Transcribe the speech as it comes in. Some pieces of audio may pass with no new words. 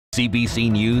CBC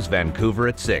News Vancouver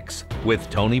at 6 with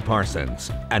Tony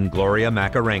Parsons and Gloria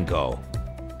Macarenko.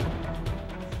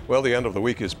 Well, the end of the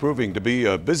week is proving to be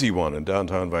a busy one in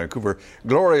downtown Vancouver.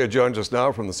 Gloria joins us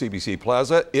now from the CBC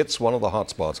Plaza. It's one of the hot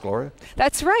spots, Gloria.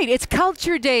 That's right. It's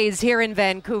Culture Days here in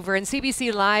Vancouver, and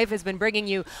CBC Live has been bringing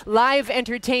you live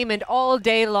entertainment all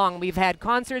day long. We've had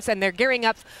concerts, and they're gearing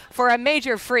up for a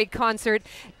major freak concert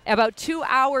about 2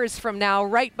 hours from now,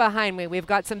 right behind me. We've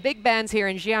got some big bands here,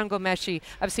 and Gian Gomeshi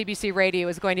of CBC Radio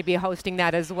is going to be hosting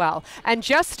that as well. And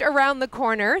just around the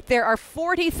corner, there are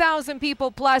 40,000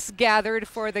 people plus gathered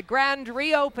for the grand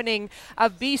reopening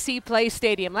of BC Place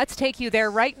Stadium. Let's take you there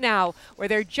right now, where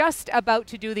they're just about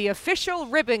to do the official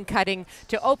ribbon cutting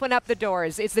to open up the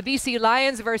doors. It's the BC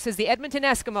Lions versus the Edmonton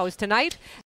Eskimos tonight.